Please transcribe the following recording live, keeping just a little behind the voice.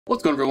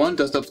What's going on, everyone?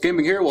 Desktops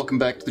Gaming here. Welcome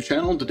back to the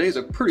channel. Today's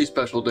a pretty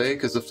special day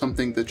because of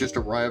something that just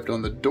arrived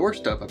on the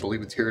doorstep. I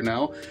believe it's here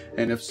now.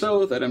 And if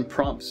so, that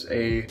prompts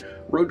a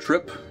road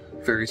trip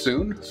very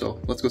soon.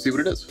 So let's go see what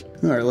it is.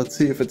 All right, let's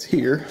see if it's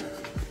here.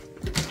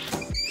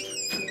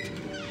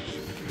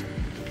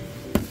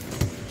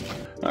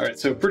 All right,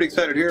 so pretty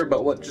excited here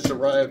about what just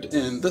arrived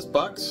in this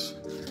box.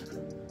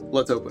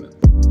 Let's open it.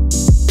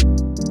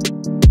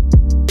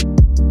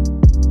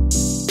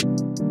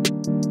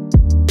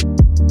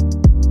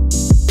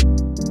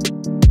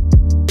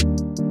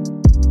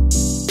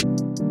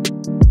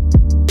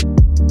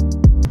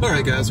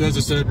 Alright guys, so as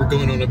I said, we're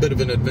going on a bit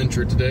of an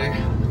adventure today.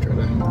 Try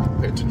to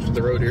pay attention to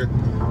the road here.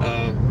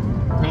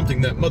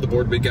 Prompting that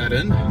motherboard we got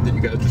in, that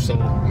you guys just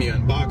saw me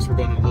unbox. We're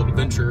going on a little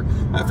adventure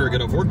after I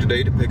get off work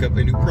today to pick up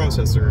a new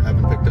processor. I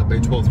haven't picked up a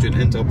 12th gen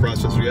Intel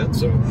processor yet,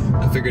 so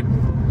I figured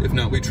if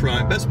not, we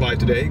try Best Buy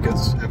today,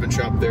 because I haven't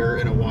shopped there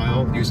in a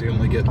while. Usually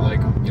only get like,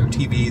 you know,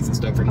 TVs and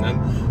stuff from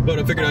them. But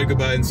I figured I'd go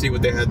by and see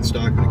what they had in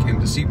stock when it came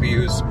to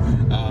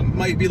CPUs.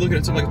 Might be looking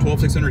at something like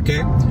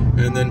 12600K,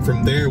 and then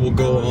from there we'll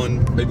go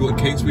on maybe what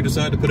case we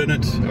decide to put in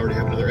it. I already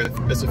have another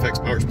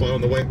SFX power supply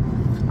on the way,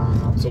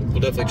 so we'll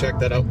definitely check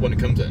that out when it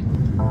comes in.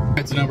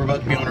 Alright, so now we're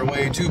about to be on our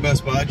way to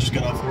Best Buy. Just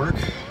got off work,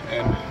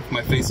 and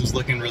my face is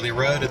looking really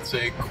red. It's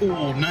a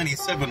cool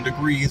 97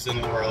 degrees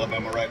in Lower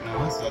Alabama right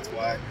now, so that's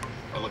why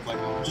I look like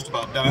I'm just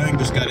about dying.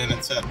 Just got in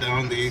and sat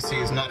down. The AC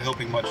is not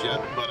helping much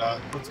yet, but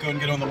let's go and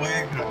get on the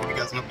way, and I'll give you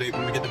guys an update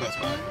when we get to Best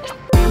Buy.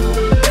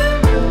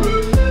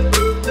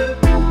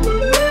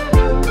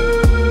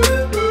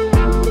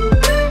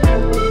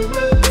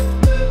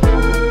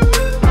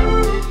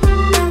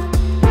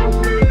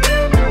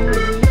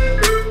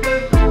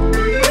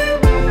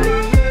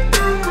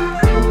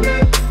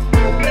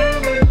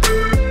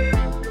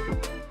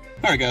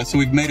 Alright guys, so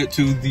we've made it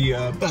to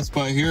the Best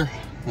Buy here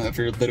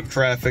after a bit of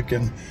traffic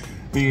and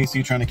the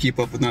AC trying to keep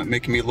up with not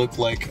making me look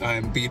like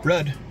I'm beat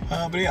red.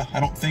 But yeah, I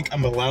don't think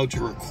I'm allowed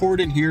to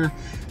record in here.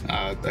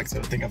 Like I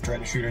said, I think I've tried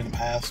to shoot it in the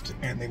past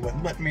and they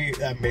wouldn't let me.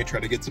 I may try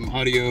to get some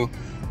audio,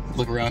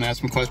 look around,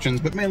 ask some questions,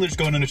 but mainly just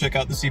going in to check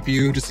out the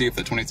CPU to see if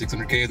the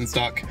 2600K is in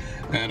stock,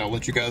 and I'll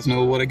let you guys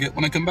know what I get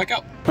when I come back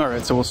out.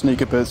 Alright, so we'll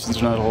sneak a bit since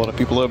there's not a lot of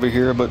people over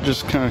here, but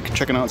just kind of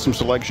checking out some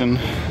selection.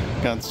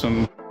 Got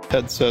some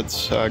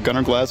headsets,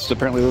 gunner glasses,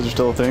 apparently those are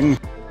still a thing.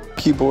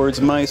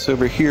 Keyboards, mice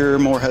over here,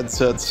 more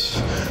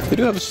headsets. They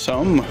do have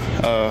some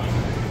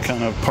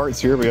kind of parts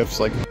here. We have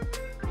like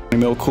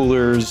 20mm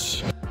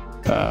coolers.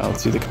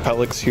 Let's see the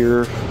Capellix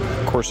here,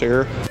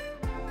 Corsair.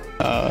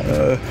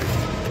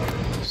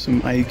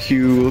 Some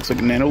IQ, looks like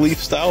Nanoleaf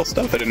style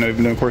stuff. I didn't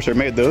even know Corsair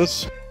made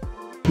those.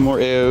 More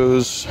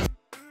AOs.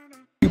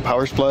 Few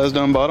power supplies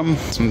down bottom.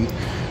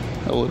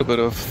 A little bit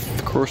of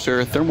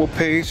Corsair thermal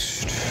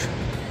paste.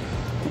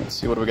 Let's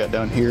see what do we got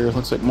down here.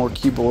 Looks like more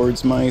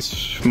keyboards,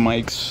 mice,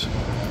 mics,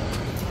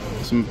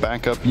 some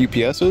backup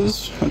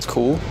UPSs. That's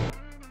cool.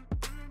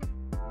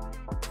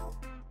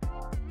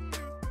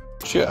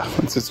 Yeah,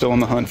 it's still on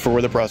the hunt for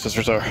where the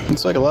processors are.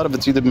 Looks like a lot of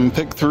it's either been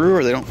picked through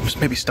or they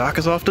don't maybe stock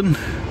as often.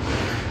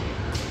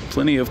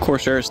 Plenty of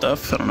Corsair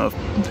stuff. I don't know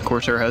if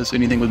Corsair has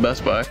anything with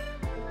Best Buy.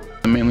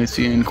 I'm mainly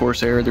seeing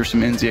Corsair. There's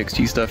some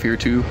NZXT stuff here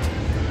too.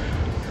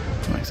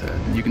 Like I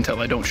said, you can tell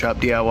I don't shop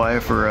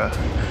DIY for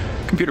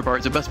computer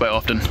parts at Best Buy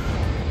often.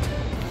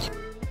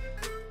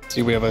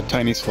 See, we have a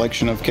tiny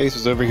selection of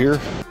cases over here.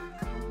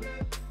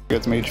 We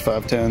got some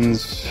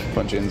H510s, a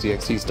bunch of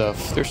NZXT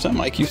stuff. There's some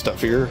IQ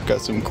stuff here. Got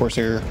some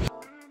Corsair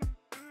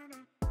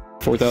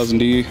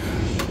 4000D.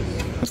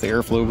 That's the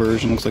airflow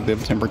version. Looks like they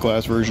have a tempered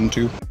glass version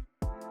too.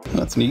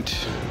 That's neat.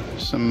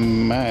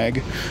 Some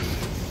mag.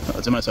 Oh,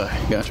 it's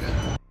MSI.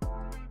 Gotcha.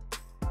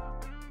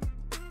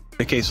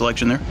 The case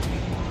selection there.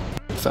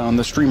 Found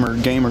the streamer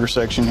gamer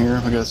section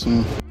here. We got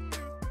some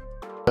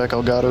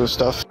Elgato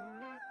stuff.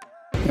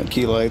 Got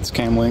key lights,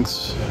 cam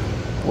links,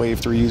 Wave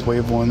 3s,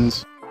 Wave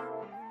 1s,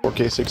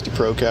 4K 60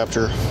 Pro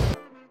capture.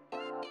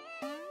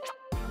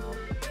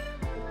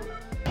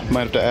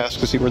 Might have to ask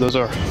to see where those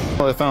are.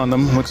 Well, I found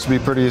them. Looks to be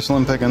pretty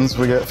slim pickings.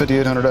 We got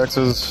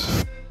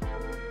 5800Xs,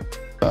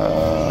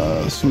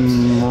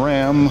 some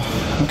RAM.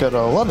 We got a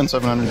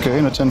 11700K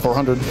and a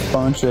 10400.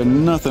 Bunch of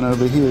nothing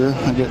over here.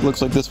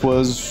 Looks like this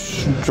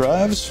was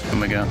drives. And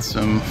we got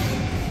some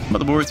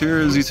motherboards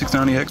here,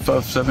 Z690X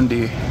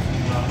 57D.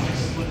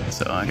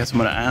 So I guess I'm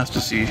gonna ask to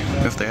see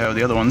if they have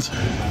the other ones,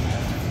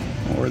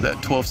 or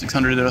that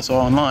 12600 that I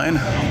saw online.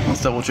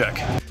 Let's double check.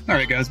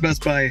 Alright guys,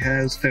 Best Buy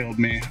has failed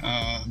me.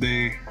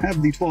 They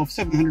have the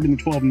 12700 and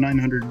the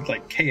 12900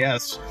 like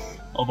KS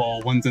of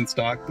all ones in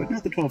stock, but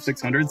not the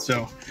 12600,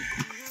 so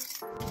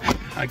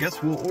I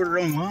guess we'll order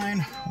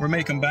online or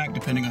may come back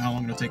depending on how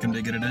long it'll take them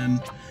to get it in.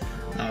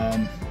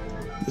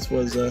 This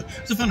was a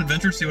fun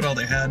adventure to see what all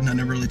they had, and I've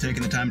never really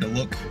taken the time to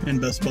look in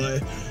Best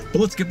Buy.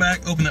 But let's get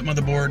back, open that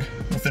motherboard,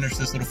 we'll finish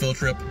this little field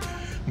trip.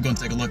 I'm going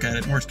to take a look at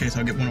it. In worst case,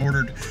 I'll get one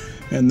ordered,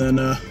 and then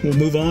we'll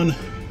move on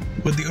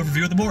with the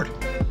overview of the board.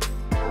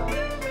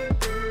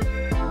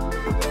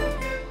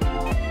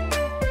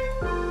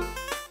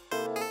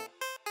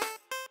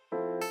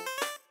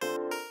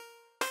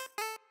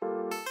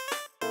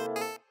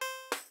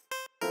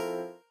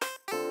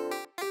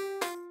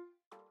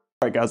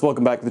 Alright guys,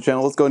 welcome back to the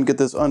channel. Let's go ahead and get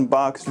this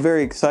unboxed.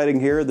 Very exciting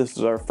here. This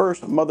is our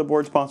first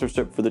motherboard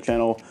sponsorship for the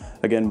channel.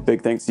 Again,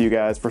 big thanks to you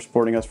guys for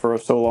supporting us for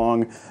so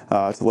long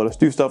to let us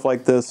do stuff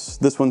like this.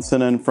 This one's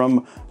sent in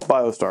from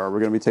BioStar. We're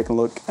going to be taking a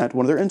look at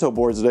one of their Intel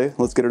boards today.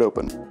 Let's get it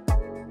open.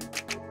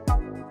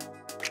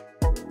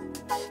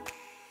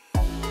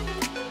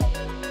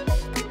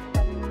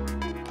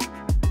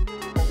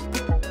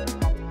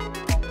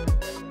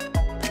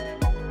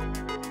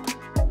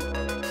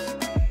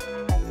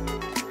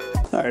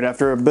 Alright,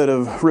 after a bit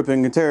of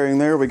ripping and tearing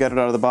there, we got it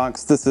out of the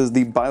box. This is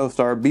the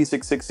BioStar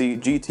B660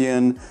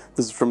 GTN.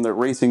 This is from the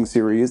racing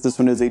series. This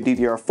one is a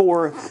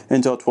DDR4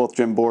 Intel 12th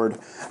Gen board.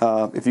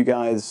 If you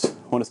guys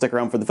want to stick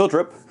around for the field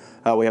trip,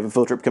 we have a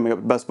field trip coming up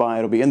at Best Buy.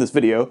 It'll be in this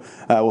video.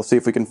 We'll see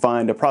if we can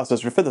find a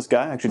processor for this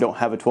guy. I actually don't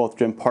have a 12th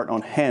Gen part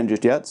on hand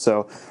just yet,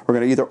 so we're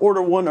going to either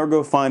order one or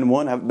go find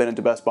one. I haven't been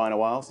into Best Buy in a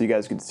while, so you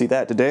guys can see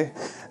that today.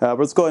 But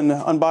let's go ahead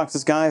and unbox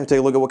this guy, take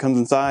a look at what comes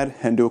inside,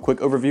 and do a quick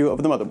overview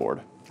of the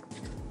motherboard.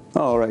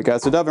 Alright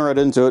guys, so diving right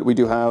into it, we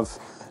do have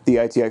the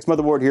ITX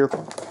motherboard here.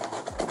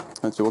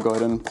 And so we'll go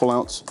ahead and pull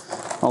out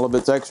all of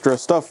its extra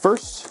stuff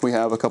first. We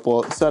have a couple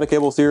of SATA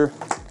cables here,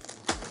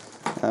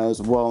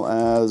 as well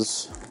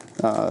as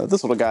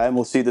this little guy, and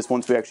we'll see this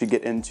once we actually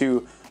get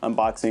into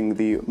unboxing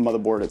the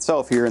motherboard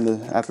itself here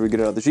after we get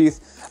it out of the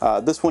sheath.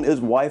 This one is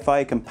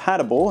Wi-Fi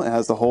compatible. It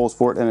has the holes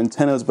for it and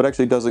antennas, but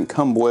actually doesn't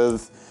come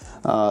with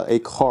a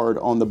card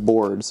on the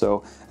board,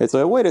 so it's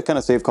a way to kind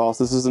of save costs.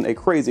 This isn't a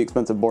crazy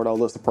expensive board. I'll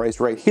list the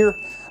price right here,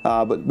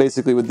 but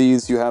basically with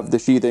these you have the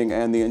sheathing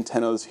and the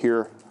antennas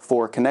here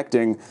for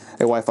connecting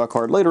a Wi-Fi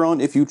card later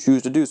on if you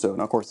choose to do so.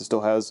 Now of course it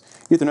still has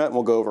Ethernet, and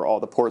we'll go over all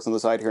the ports on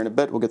the side here in a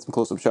bit. We'll get some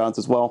close-up shots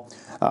as well,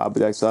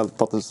 but I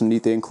thought this was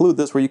neat. They include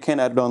this where you can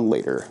add it on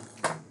later.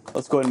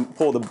 Let's go ahead and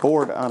pull the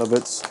board out of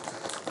its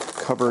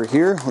cover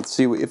here. Let's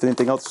see if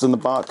anything else is in the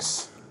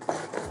box.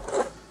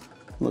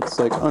 Looks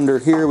like under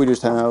here we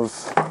just have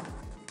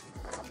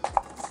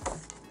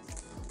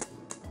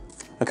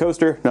a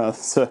coaster. No,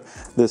 it's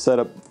the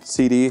setup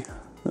CD.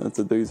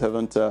 These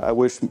haven't. I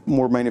wish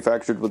more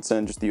manufacturers would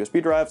send just the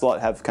USB drives. A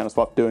lot have kind of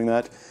swapped doing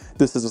that.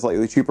 This is a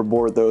slightly cheaper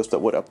board though, so that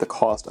would up the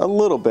cost a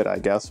little bit, I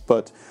guess.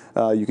 But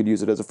you could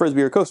use it as a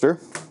frisbee or coaster.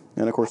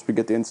 And of course we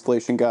get the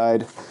installation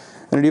guide.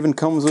 And it even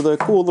comes with a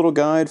cool little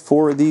guide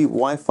for the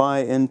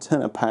Wi-Fi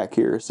antenna pack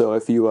here. So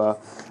if you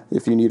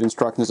need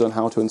instructions on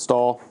how to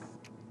install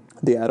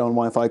the add-on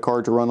Wi-Fi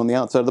card to run on the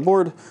outside of the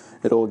board,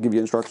 it'll give you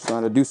instructions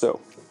on how to do so.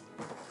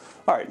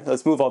 Alright,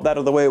 let's move all that out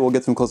of the way. We'll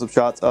get some close-up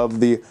shots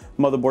of the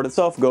motherboard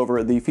itself, go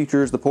over the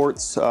features, the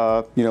ports,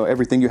 you know,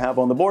 everything you have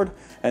on the board,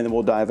 and then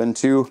we'll dive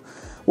into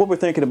what we're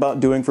thinking about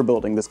doing for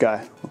building this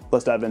guy.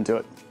 Let's dive into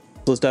it.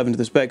 Let's dive into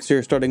the specs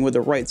here, starting with the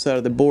right side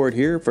of the board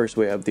here. First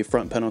we have the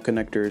front panel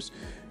connectors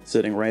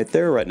sitting right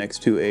there, right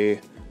next to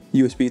a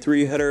USB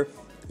 3 header,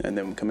 and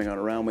then coming on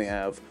around we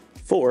have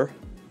 4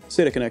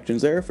 SATA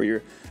connections there for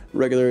your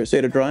regular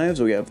SATA drives.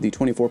 We have the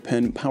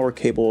 24-pin power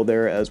cable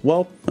there as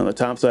well. On the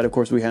top side, of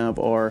course, we have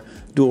our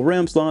dual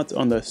RAM slots.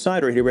 On the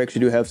side right here, we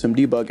actually do have some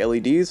debug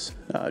LEDs,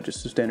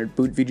 just a standard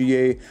boot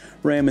VGA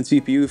RAM and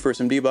CPU for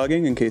some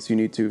debugging in case you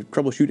need to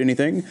troubleshoot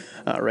anything.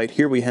 Right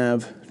here, we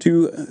have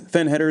 2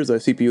 fan headers, a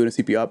CPU and a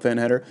CPU op fan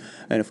header.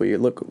 And if we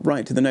look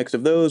right to the next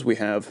of those, we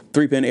have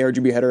 3-pin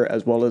ARGB header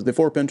as well as the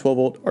 4-pin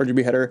 12-volt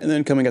RGB header. And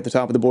then coming at the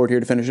top of the board here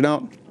to finish it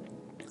out,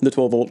 the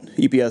 12-volt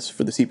EPS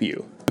for the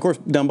CPU. Of course,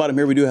 down bottom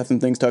here we do have some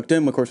things tucked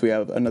in. Of course, we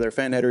have another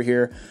fan header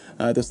here.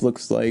 This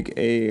looks like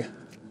the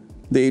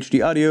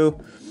HD audio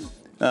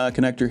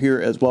connector here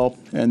as well.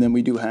 And then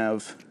we do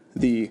have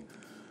the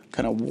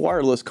kind of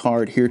wireless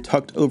card here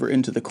tucked over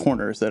into the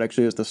corners. That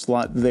actually is the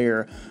slot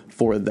there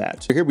for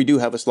that. So here we do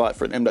have a slot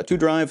for an M.2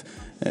 drive,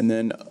 and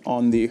then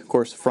on the, of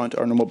course, front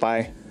our normal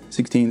BY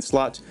 16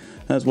 slot,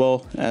 as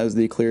well as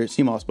the clear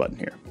CMOS button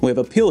here. We have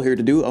a peel here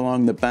to do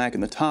along the back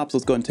and the top, so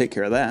let's go ahead and take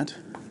care of that.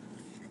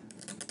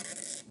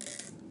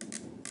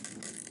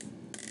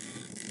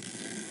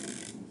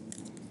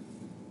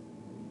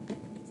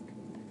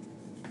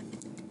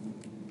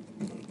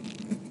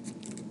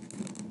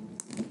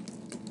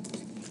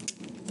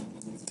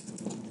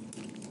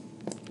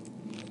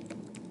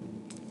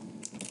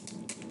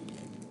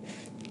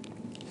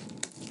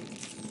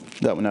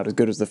 That one not as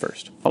good as the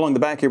first. Along the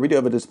back here, we do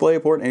have a display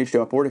port and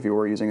HDMI port if you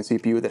were using a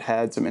CPU that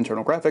had some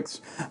internal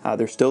graphics.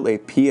 There's still a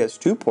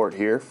PS2 port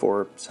here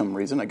for some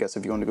reason. I guess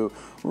if you want to go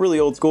really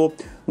old school.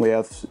 We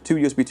have 2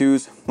 USB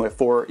 2s, we have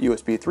 4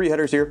 USB 3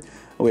 headers here.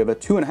 We have a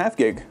 2.5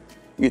 gig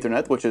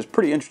Ethernet, which is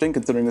pretty interesting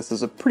considering this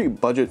is a pretty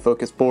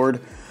budget-focused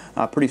board.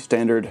 Pretty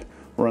standard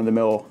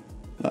run-of-the-mill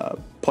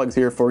plugs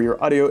here for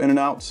your audio in and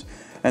outs.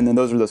 And then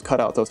those are those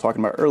cutouts I was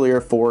talking about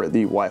earlier for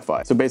the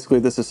Wi-Fi. So basically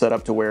this is set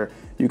up to where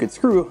you could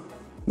screw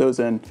those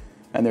in,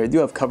 and they do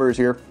have covers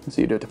here,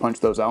 so you do have to punch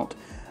those out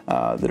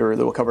that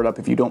will cover it up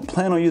if you don't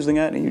plan on using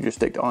that and you just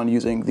stick on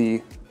using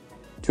the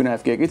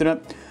 2.5 gig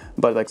Ethernet.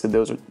 But like I said,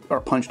 those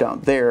are punched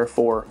out there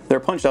for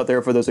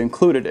those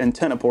included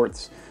antenna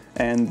ports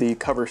and the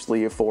cover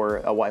sleeve for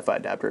a Wi-Fi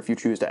adapter if you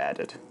choose to add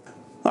it.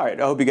 All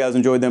right, I hope you guys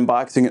enjoyed the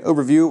unboxing and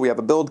overview. We have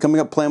a build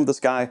coming up planned with this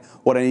guy.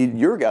 What I need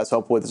your guys'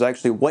 help with is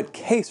actually what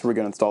case we're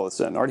going to install this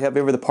in. I already have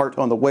every part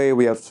on the way.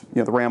 We have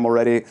the RAM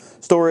already,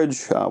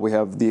 storage. We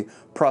have the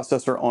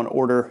processor on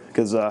order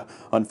because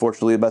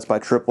unfortunately the Best Buy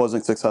trip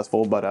wasn't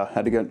successful, but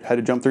had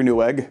to jump through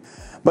Newegg.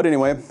 But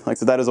anyway, like I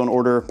said, that is on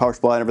order. Power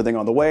supply and everything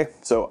on the way.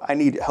 So I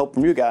need help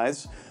from you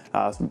guys.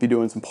 So we'll be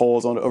doing some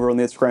polls over on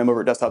the Instagram over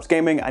at Desktops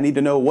Gaming. I need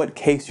to know what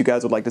case you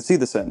guys would like to see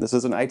this in. This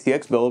is an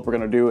ITX build. We're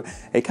going to do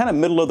a kind of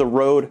middle of the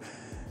road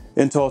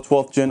Intel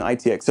 12th gen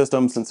ITX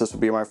system, since this would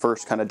be my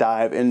first kind of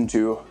dive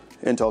into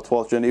Intel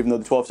 12th gen, even though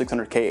the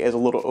 12600K is a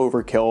little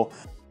overkill.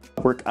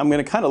 I'm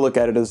going to kind of look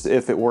at it as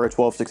if it were a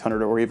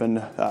 12600, or even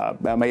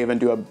I may even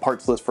do a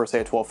parts list for,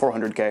 say, a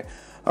 12400K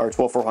or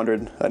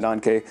 12400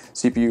 9K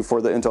CPU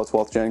for the Intel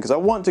 12th gen, because I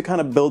want to kind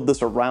of build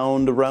this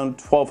around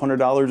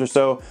 $1,200 or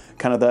so,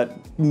 kind of that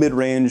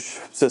mid-range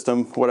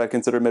system, what I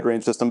consider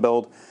mid-range system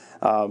build.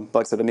 Like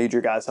I said, I need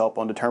your guys' help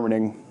on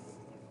determining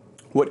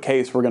what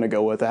case we're going to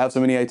go with. I have so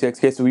many ITX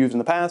cases we used in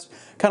the past,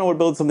 kind of want to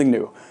build something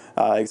new.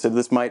 Like I said,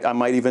 I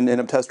might even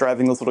end up test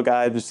driving this little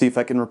guy to see if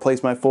I can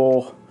replace my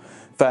full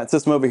fat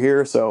system over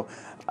here. So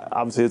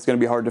obviously it's going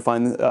to be hard to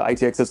find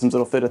ITX systems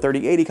that'll fit a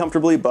 3080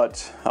 comfortably,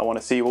 but I want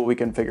to see what we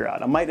can figure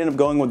out. I might end up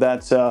going with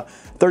that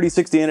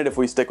 3060 in it if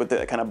we stick with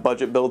the kind of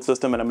budget build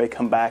system, and I may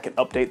come back and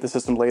update the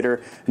system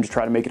later and just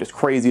try to make it as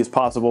crazy as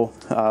possible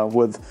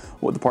with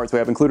the parts we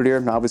have included here.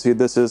 Now, obviously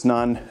this is a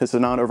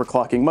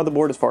non-overclocking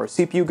motherboard as far as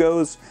CPU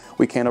goes.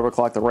 We can't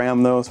overclock the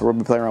RAM though, so we'll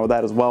be playing around with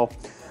that as well.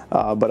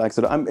 But like I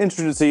said, I'm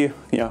interested to see,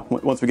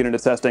 once we get into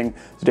testing.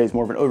 Today's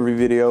more of an overview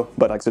video,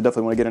 but like I said,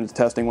 definitely want to get into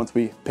testing once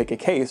we pick a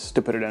case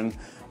to put it in,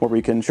 where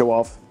we can show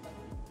off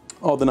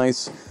all the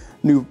nice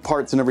new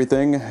parts and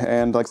everything.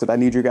 And like I said, I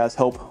need your guys'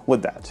 help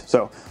with that.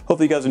 So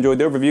hopefully you guys enjoyed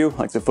the overview.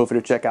 Like I said, feel free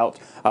to check out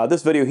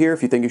this video here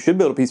if you think you should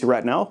build a PC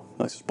right now.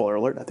 Like, spoiler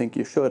alert, I think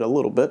you should a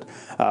little bit.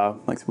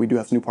 Like I said, we do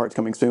have some new parts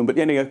coming soon. But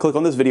yeah, click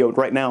on this video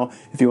right now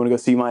if you want to go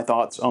see my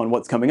thoughts on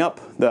what's coming up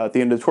towards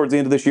the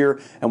end of this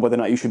year, and whether or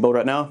not you should build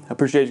right now. I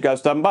appreciate you guys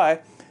stopping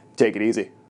by. Take it easy.